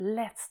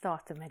Let's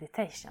start the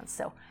meditation,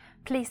 so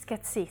please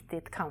get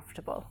seated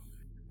comfortable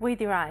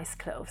with your eyes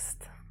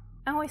closed.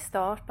 And we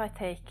start by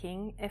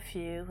taking a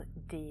few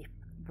deep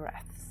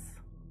breaths.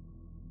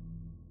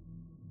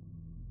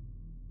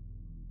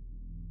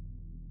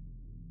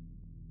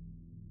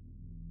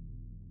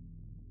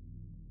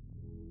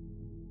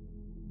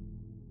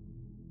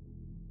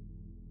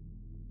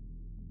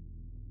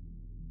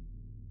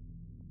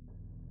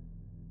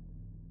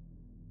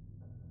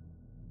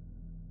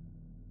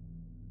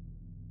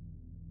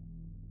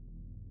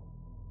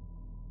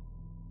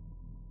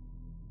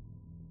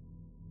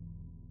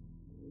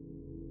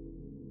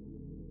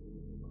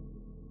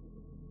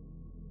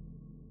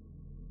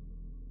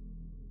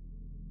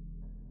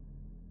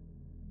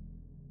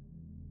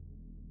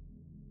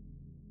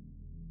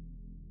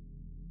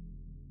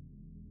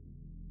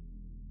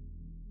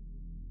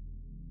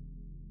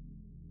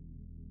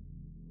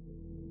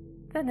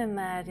 Then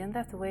imagine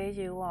that where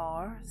you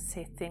are,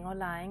 sitting or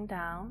lying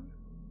down,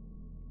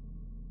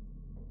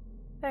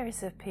 there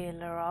is a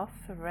pillar of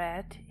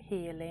red,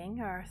 healing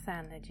earth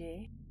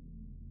energy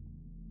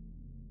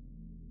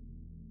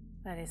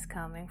that is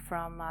coming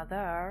from Mother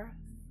Earth,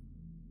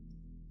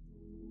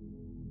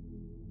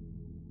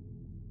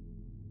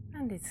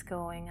 and it's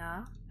going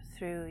up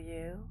through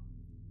you,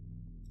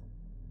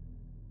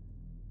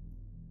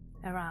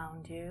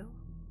 around you,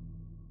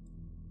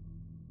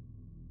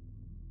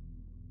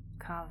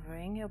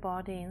 covering your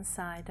body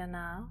inside and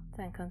out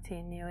and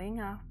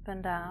continuing up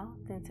and out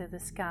into the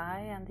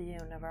sky and the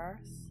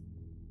universe.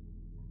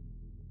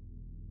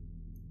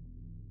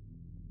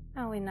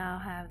 And we now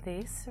have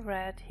this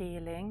red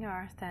healing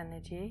earth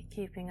energy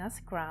keeping us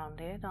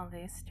grounded on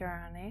this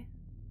journey.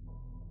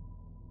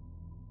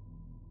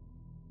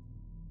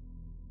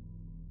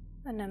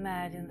 And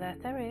imagine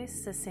that there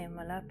is a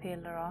similar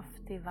pillar of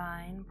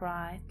divine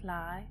bright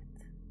light,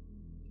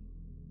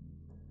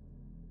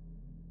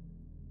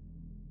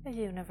 a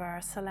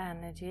universal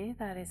energy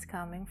that is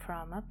coming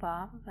from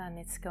above, and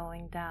it's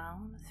going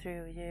down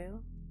through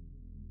you,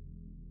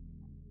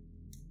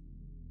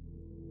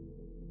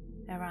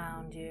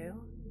 around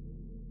you,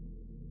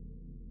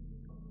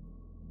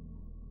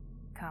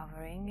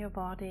 covering your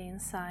body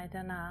inside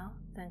and out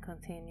and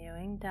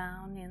continuing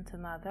down into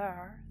Mother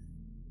Earth.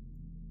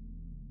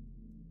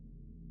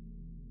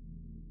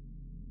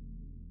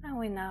 And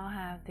we now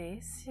have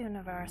this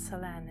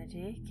universal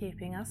energy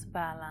keeping us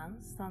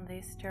balanced on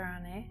this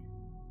journey.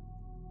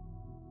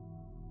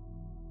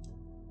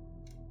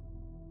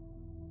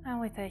 And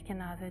we take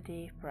another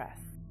deep breath.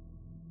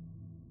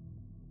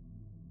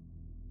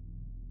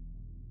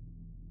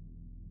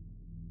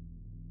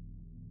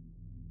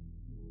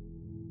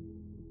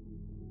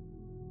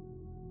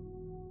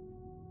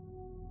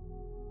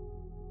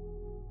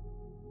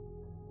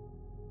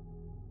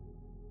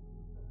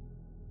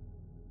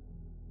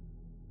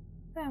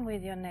 Then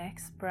with your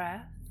next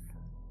breath,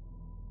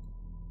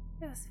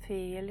 just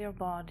feel your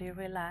body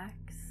relax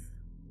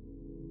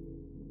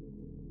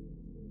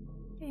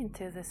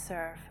into the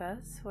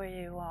surface where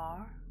you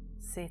are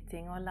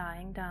sitting or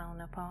lying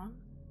down upon.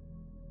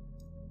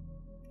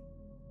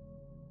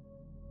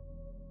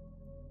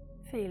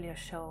 Feel your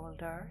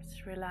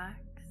shoulders relax,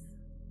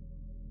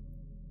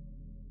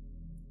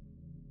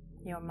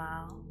 your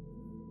mouth,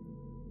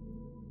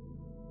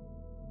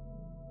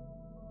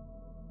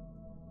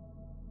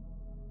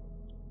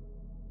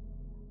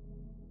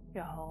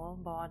 your whole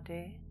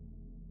body.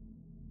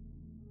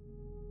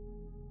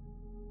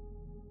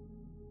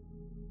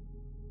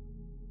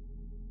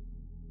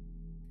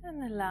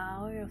 And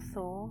allow your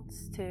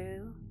thoughts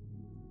to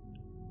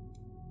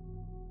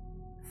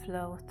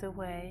float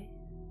away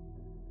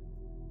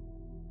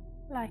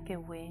like a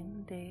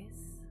wind is,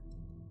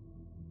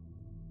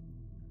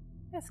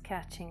 just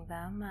catching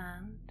them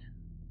and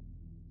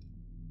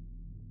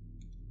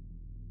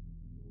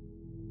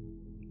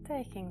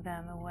taking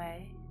them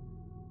away.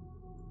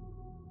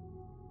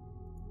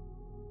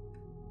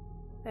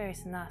 There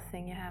is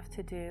nothing you have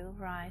to do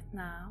right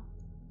now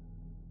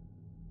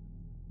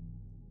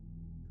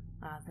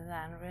other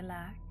than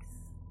relax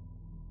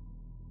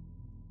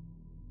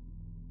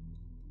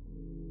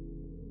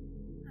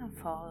and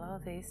follow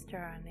this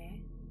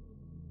journey.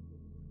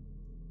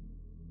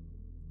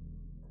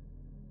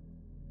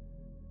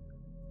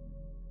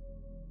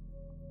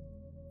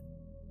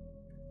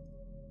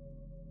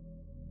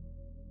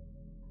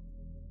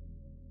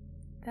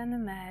 Then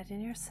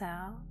imagine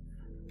yourself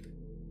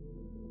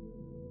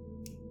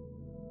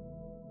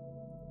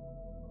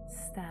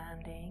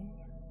standing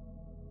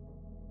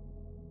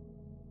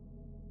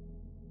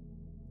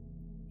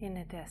in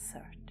a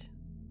desert,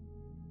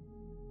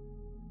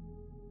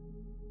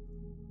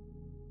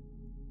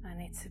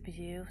 and it's a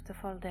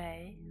beautiful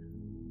day,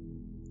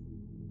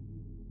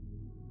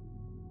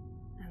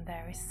 and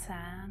there is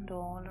sand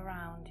all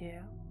around you,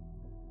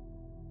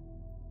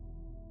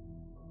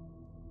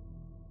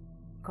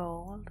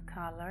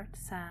 gold-colored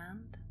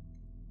sand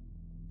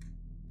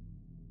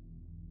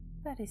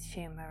that is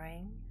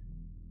shimmering,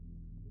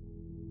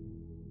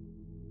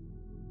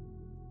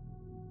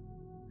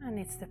 and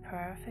it's the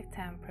perfect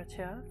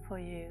temperature for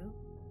you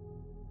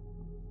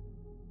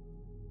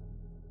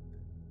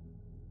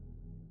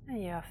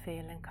and you are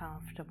feeling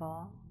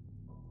comfortable.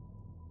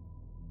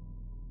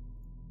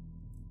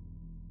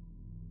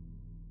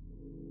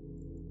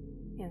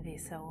 In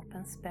this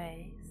open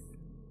space,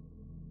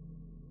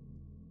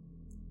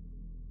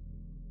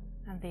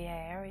 and the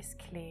air is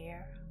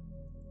clear,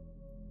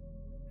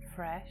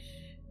 fresh,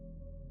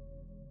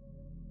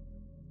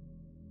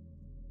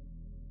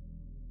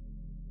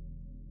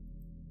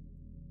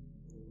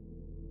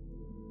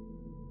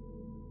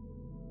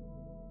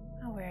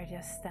 and we're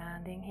just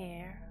standing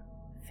here,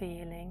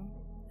 feeling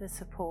the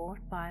support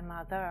by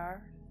Mother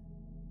Earth,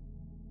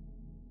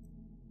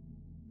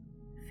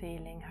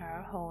 feeling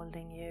her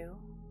holding you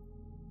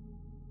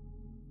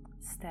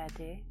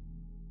steady.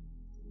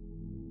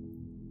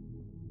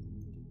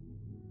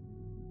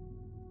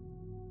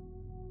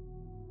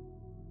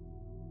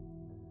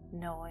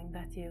 Knowing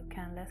that you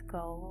can let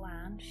go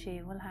and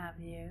she will have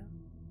you,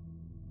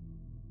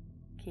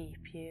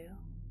 keep you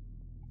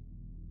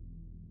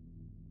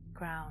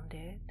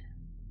grounded.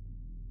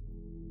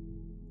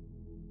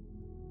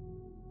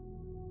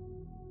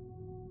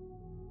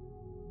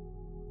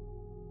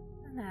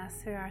 And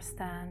as we are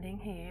standing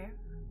here,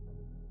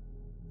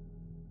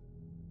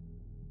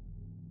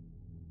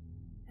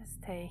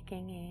 just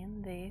taking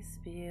in this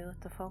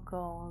beautiful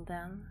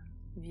golden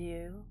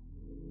view,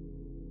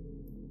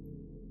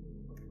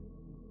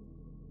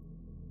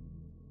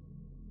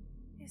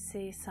 you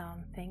see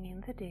something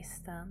in the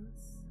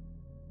distance,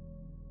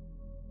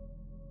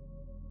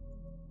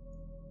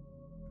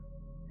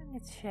 and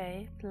it's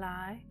shaped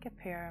like a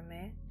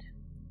pyramid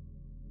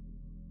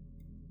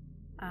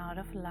out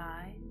of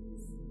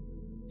lights,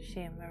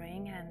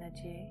 shimmering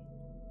energy.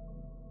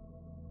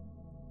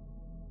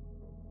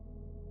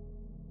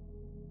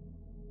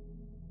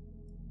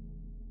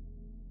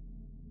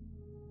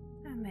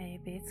 And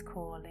maybe it's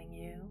calling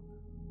you,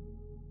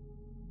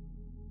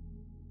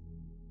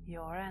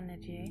 your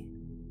energy.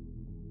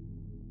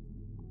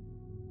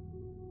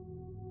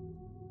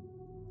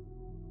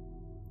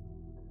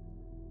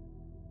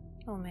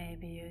 Or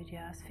maybe you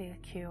just feel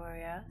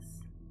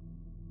curious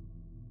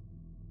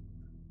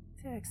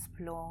to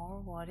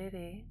explore what it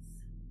is.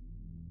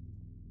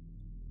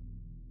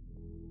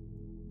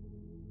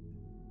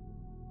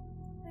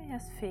 And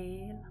just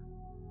feel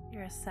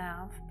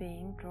yourself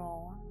being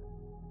drawn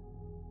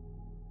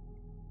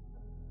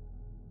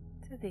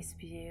to this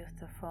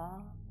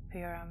beautiful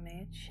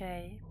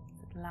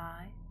pyramid-shaped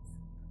light.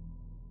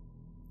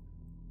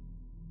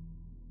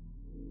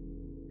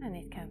 And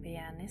it can be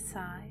any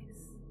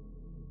size,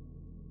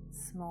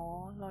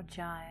 small or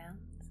giant.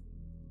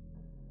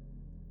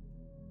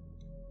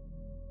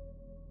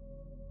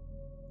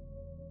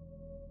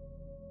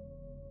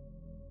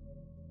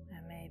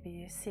 And maybe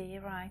you see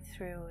right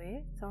through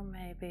it, or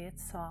maybe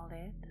it's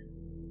solid.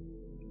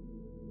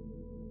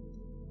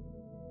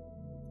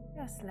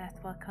 Just let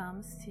what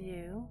comes to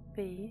you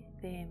be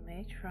the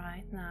image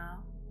right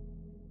now,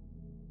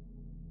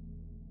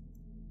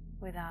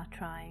 without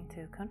trying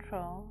to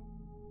control.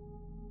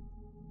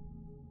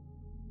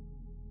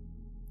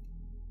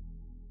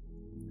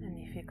 And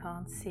if you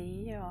can't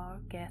see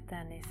or get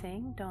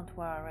anything, don't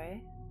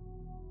worry.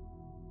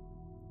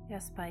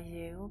 Just by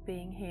you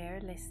being here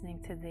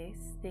listening to this,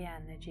 the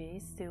energy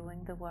is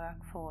doing the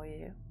work for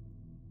you.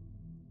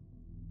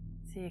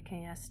 So you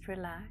can just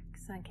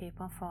relax and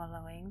keep on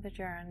following the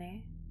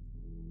journey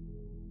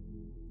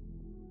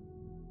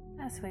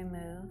as we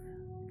move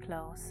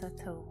closer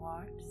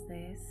towards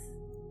this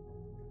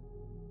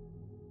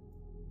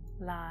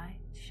light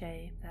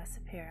shaped as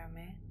a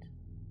pyramid.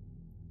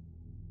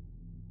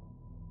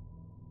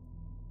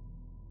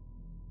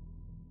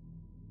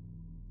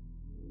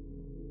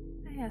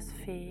 And just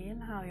feel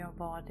how your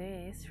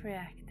body is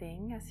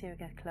reacting as you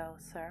get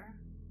closer.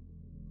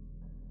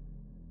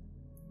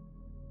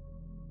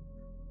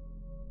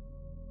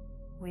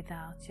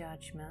 Without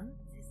judgment,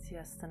 it's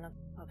just an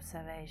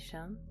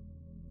observation.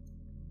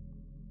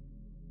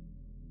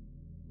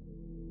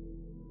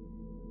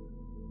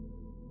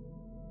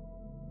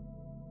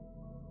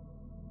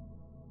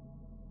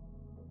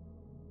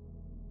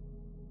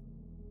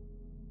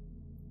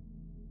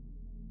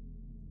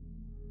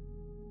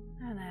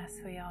 And as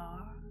we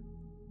are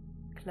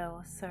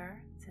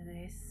closer to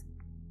this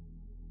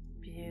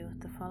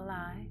beautiful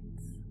light,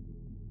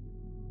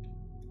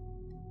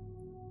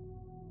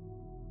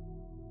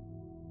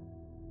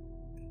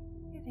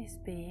 it is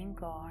being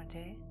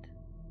guarded.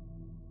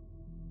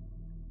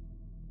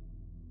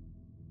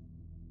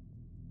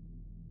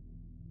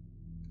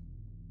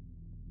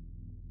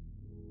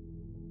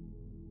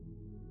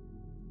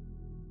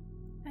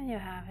 And you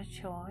have a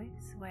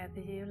choice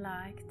whether you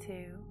like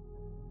to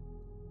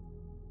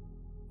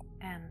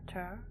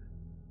enter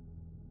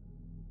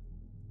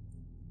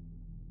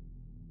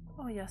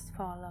or just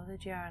follow the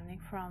journey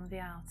from the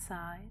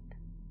outside.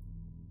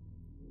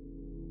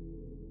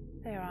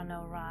 There are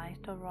no right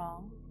or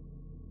wrong,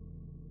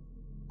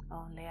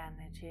 only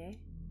energy.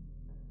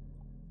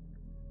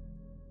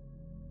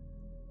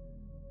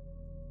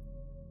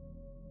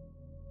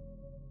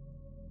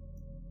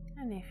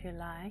 And if you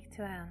like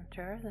to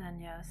enter,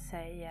 then just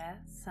say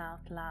yes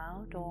out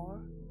loud,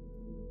 or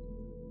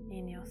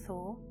in your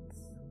thoughts.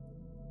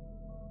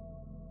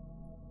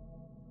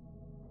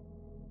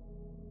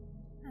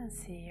 And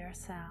see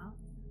yourself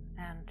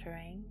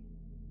entering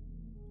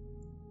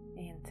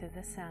into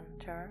the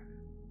center.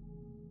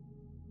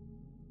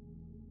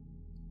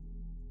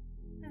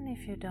 And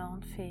if you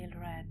don't feel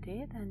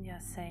ready, then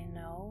just say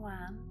no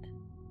and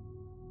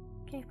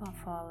keep on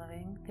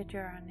following the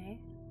journey.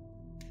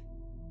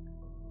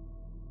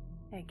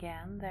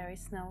 Again, there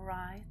is no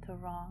right or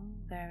wrong,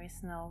 there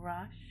is no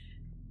rush.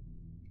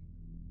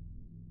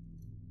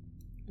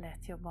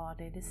 Let your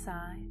body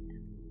decide.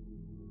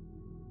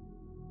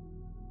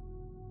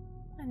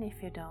 And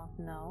if you don't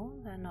know,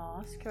 then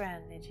ask your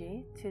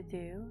energy to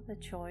do the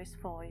choice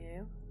for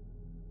you.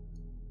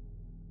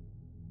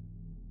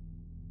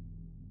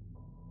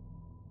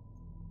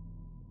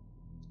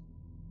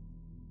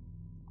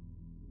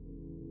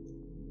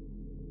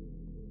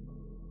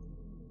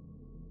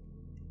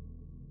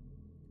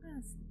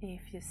 And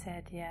if you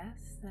said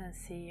yes, then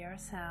see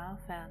yourself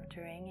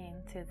entering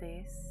into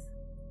this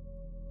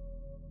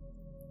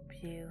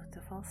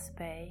beautiful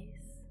space.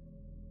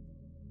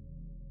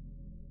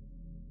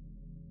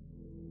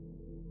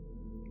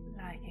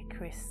 Like a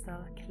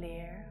crystal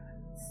clear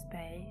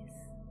space.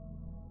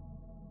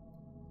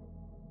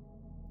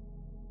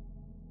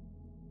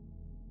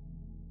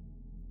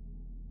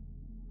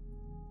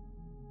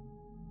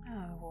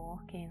 I'll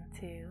walk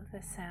into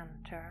the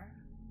center,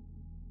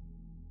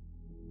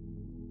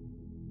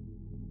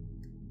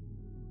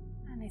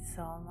 and it's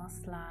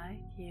almost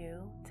like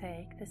you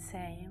take the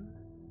same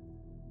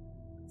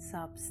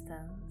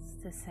substance,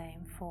 the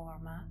same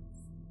format,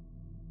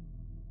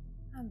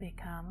 and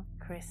become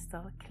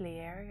crystal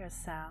clear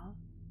yourself,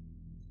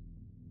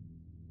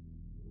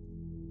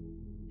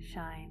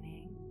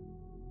 shining.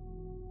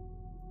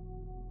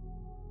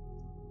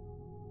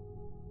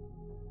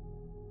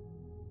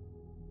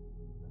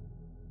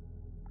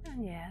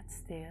 And yet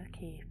still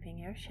keeping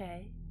your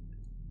shape.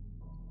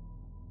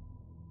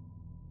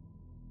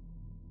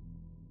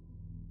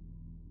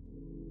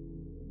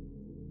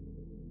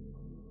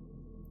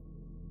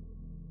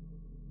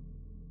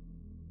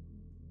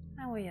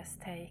 And we just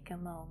take a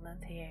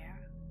moment here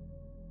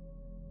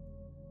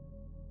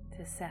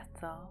to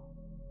settle.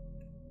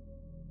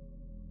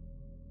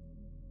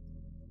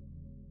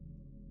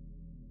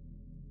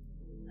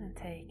 And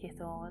take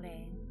it all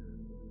in.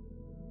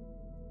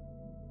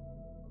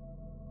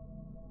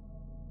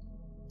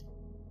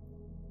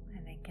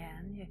 And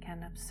again, you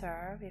can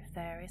observe if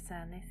there is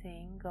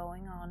anything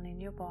going on in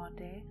your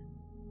body.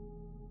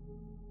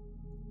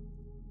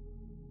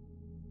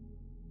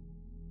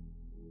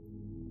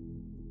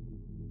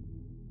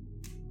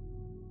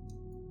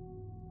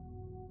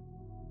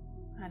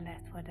 And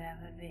let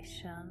whatever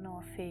vision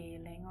or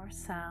feeling or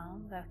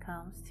sound that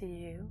comes to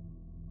you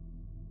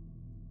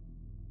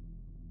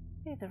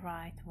be the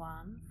right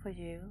one for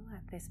you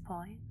at this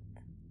point.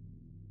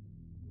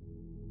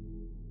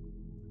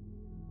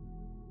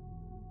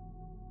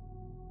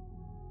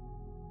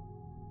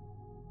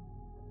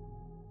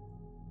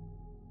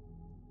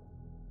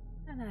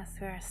 And as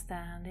we are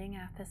standing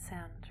at the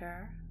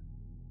center,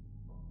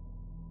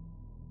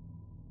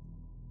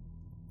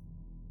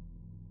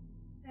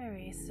 there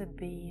is a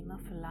beam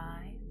of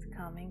light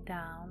coming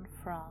down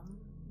from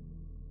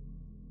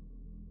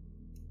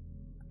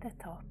the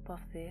top of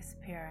this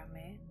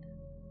pyramid.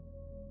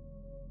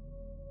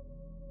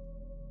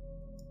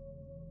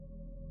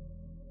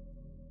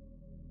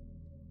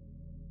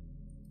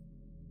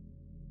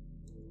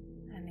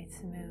 And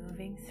it's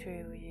moving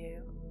through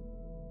you,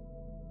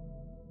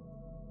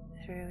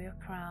 through your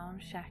crown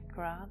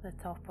chakra, the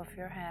top of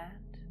your head,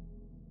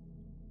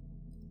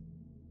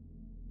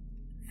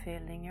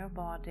 filling your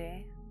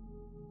body.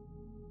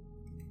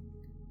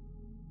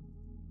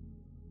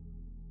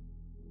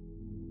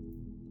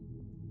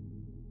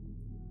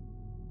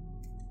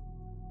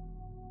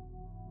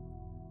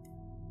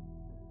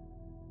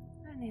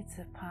 And it's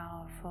a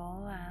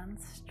powerful and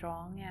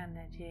strong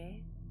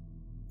energy.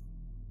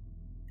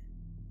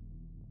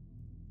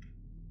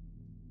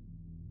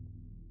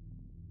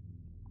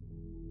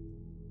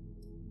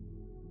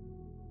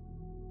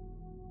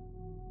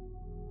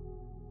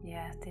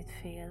 Yet it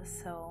feels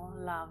so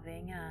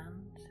loving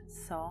and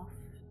soft.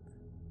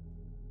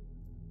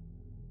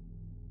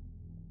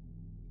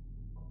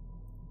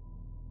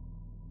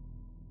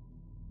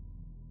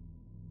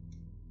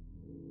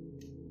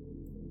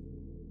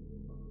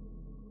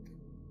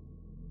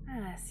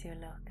 And as you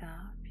look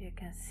up, you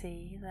can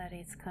see that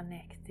it's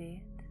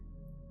connected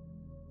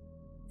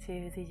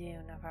to the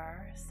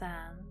universe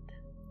and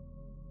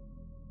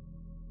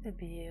the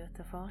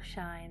beautiful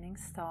shining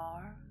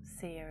star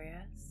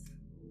Sirius.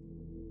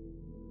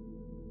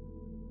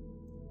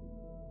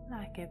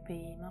 Like a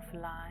beam of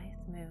light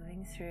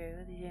moving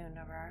through the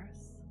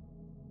universe,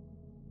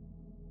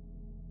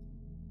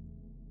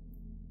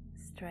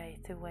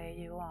 straight to where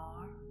you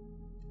are,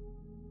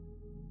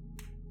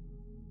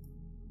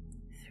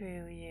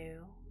 through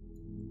you,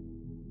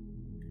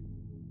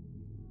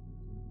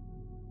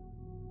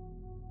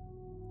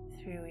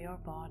 through your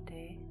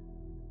body,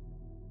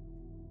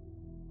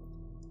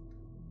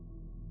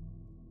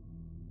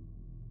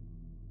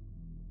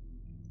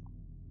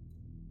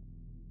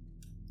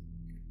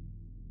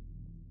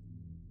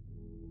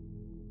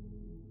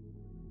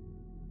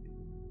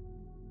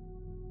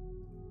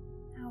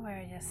 And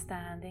we're just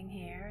standing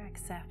here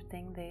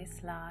accepting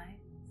this light,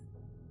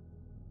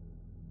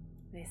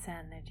 this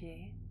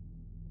energy.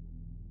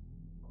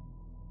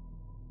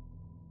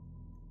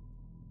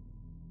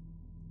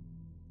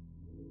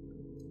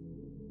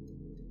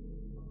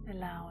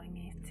 Allowing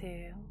it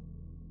to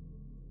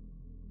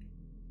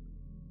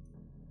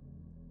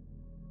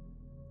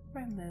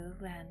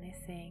remove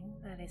anything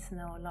that is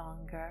no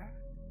longer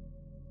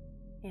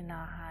in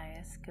our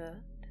highest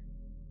good,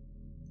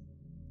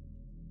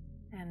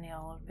 any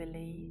old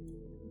beliefs,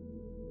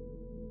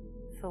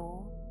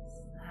 thoughts,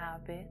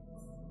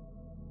 habits,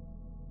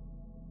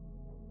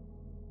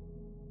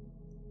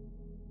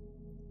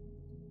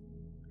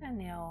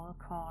 any old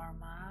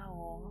karma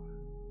or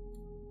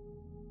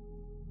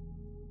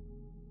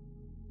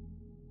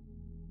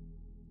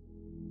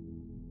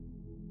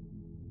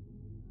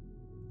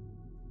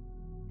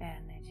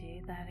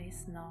energy that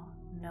is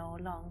no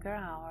longer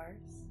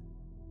ours,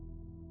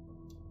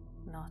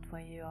 not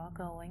where you are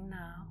going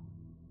now.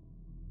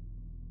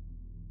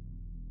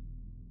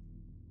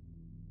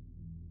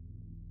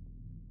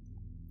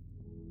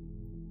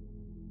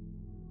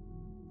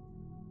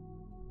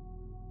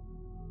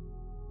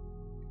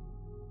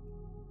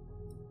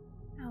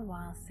 And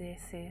once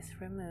this is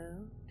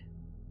removed,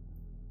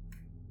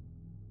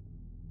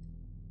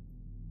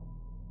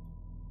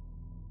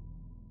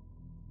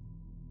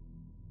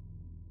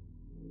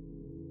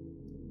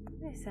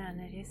 this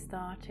energy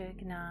starts to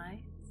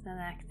ignite and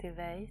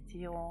activate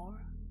your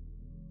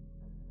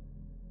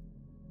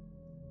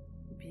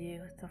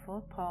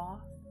beautiful path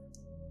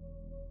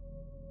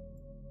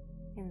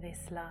in this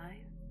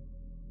life.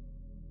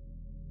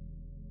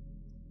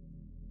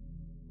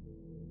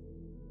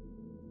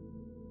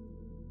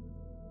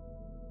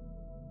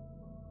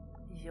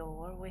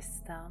 Your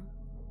wisdom,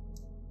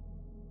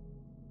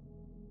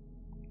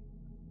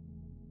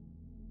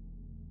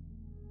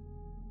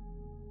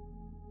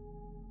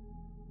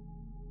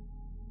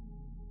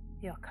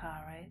 your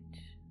courage,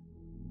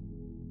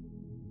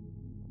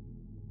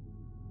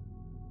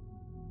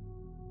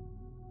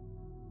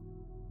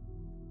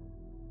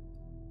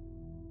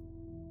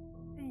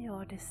 and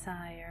your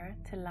desire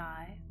to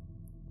life,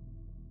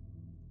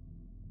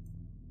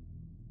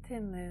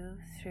 to move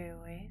through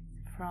it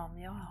from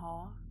your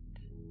heart,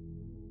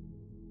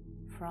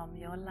 from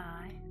your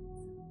light,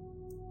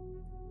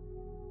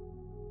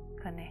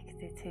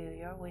 connected to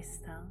your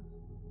wisdom.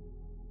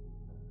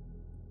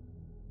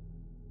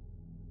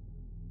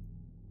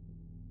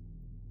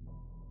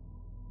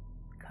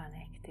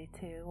 Connected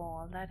to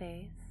all that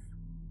is.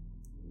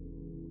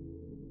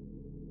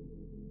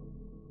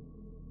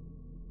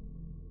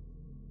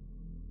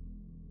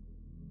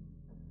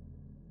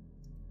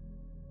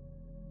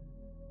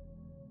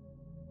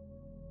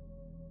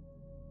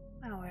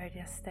 Now we're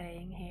just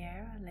staying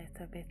here a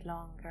little bit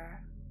longer,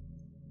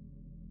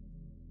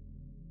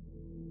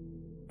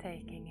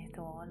 taking it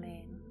all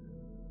in.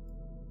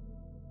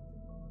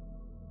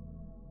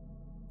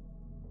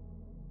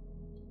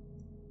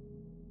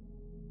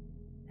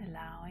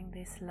 Allowing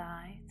this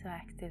light to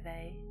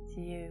activate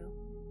you,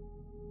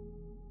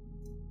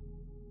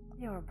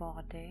 your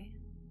body,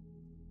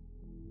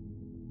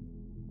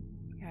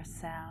 your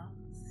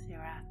cells,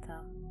 your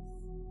atoms,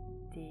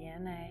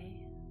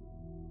 DNA,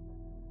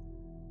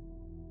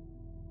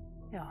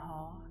 your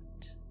heart.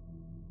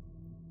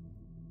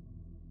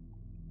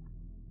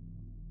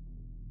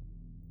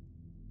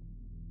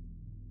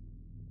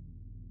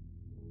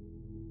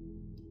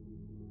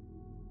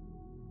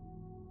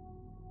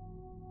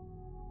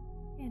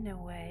 In a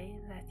way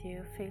that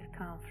you feel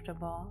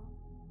comfortable,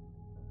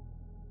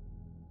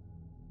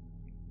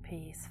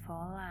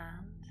 peaceful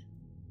and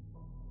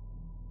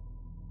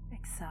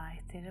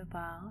excited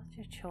about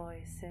your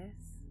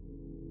choices,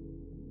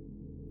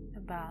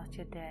 about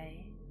your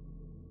day,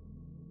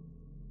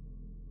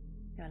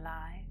 your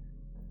life,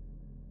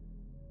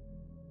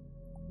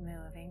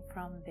 moving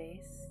from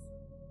this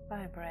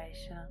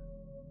vibration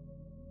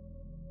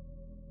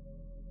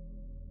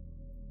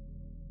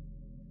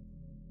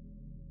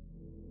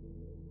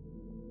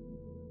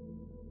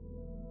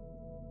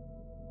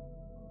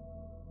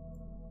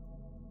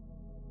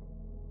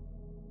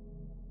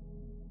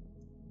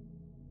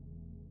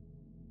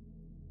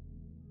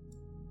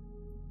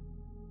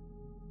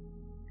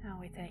and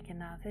we take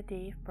another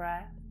deep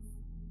breath.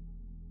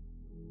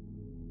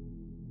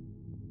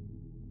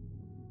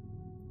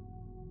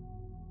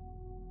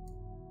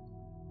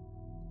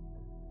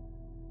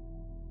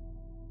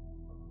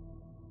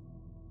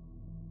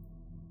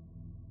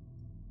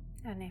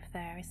 And if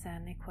there is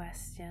any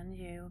question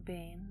you've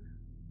been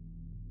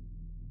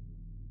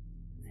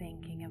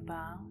thinking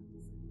about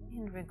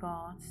in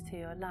regards to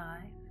your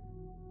life,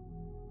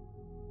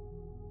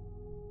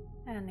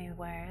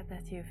 anywhere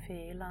that you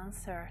feel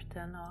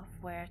uncertain of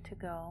where to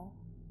go,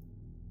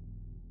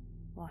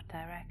 what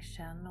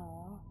direction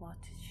or what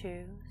to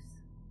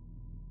choose,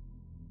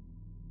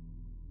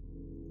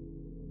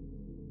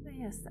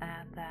 just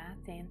add that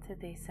into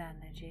this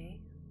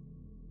energy.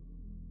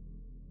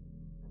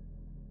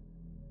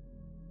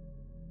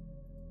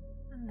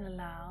 And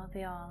allow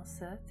the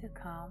answer to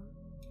come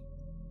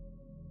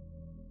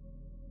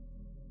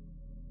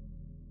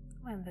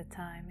When the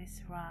time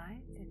is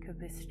right, it could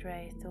be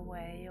straight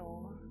away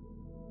or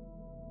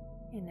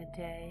in a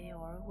day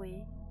or a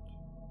week,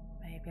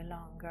 maybe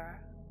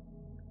longer,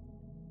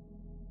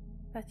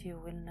 but you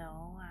will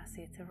know as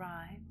it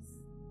arrives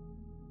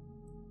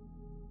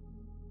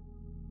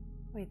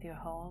with your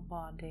whole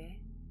body,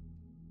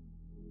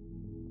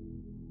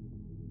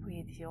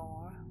 with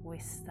your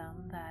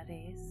wisdom that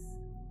is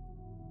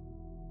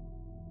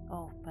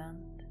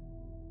opened.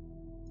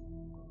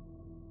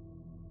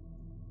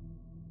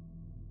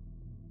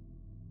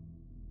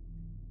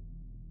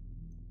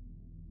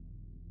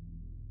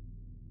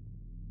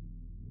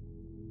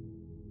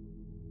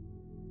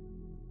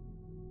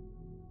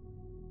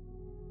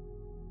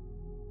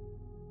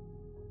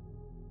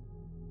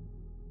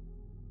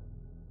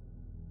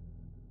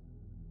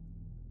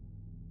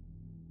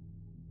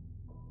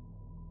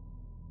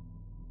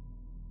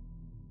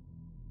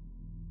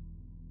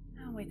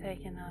 And we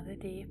take another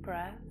deep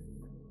breath.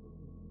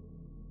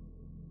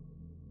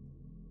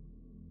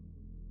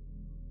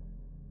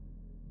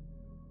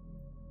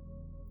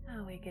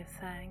 And we give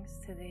thanks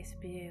to this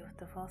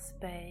beautiful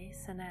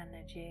space and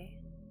energy.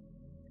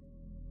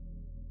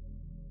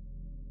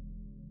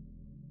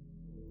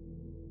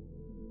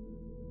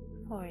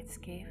 For its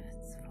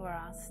gifts for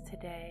us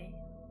today.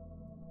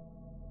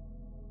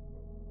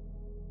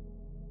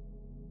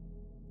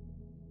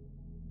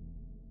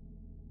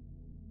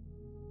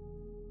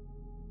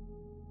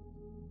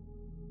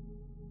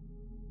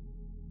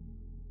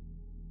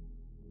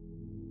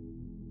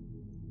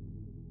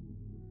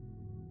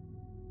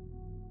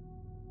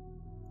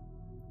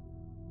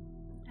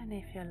 And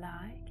if you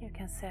like, you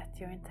can set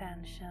your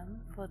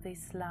intention for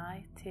this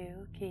light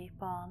to keep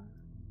on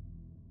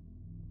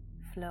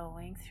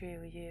flowing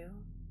through you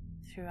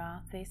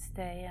throughout this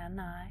day and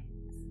night.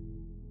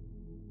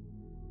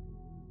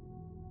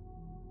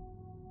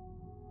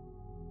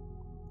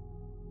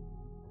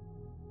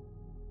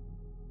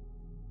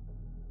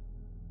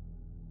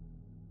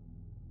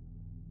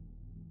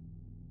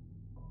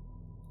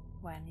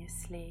 When you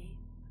sleep,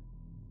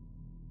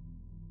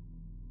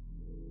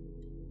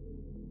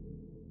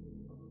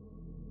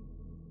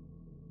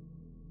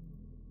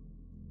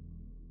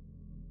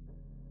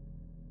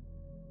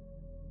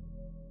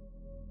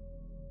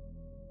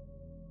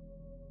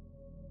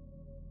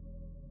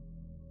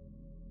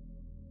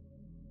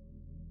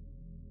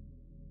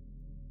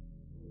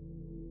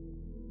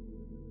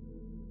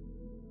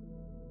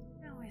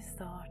 and we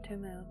start to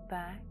move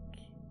back,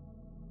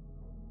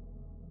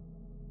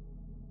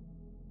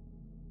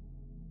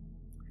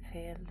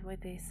 filled with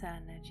this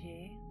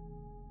energy,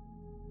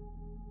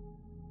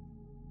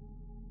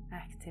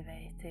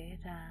 activated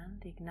and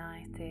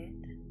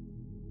ignited.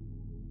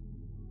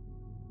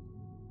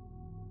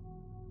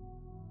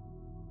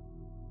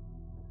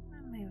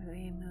 And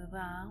we move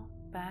out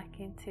back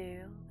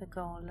into the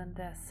golden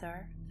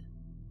desert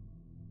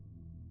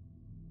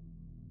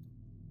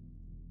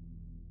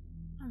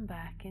and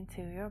back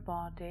into your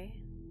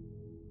body.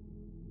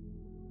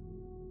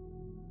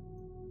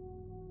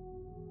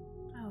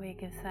 We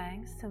give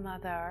thanks to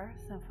Mother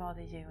Earth and for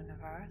the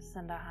universe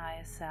and the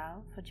higher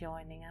self for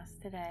joining us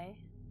today.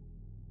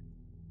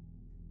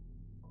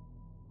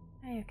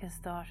 And you can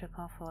start to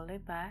come fully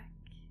back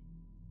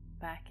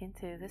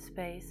into the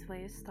space where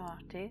you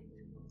started,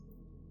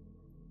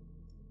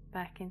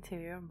 back into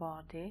your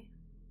body.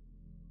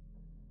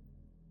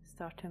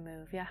 Start to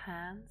move your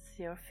hands,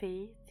 your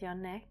feet, your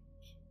neck.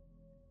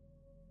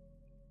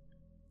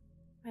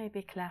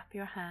 Maybe clap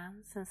your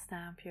hands and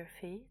stamp your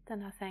feet,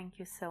 and I thank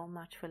you so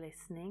much for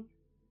listening.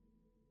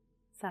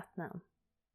 Sat Nam.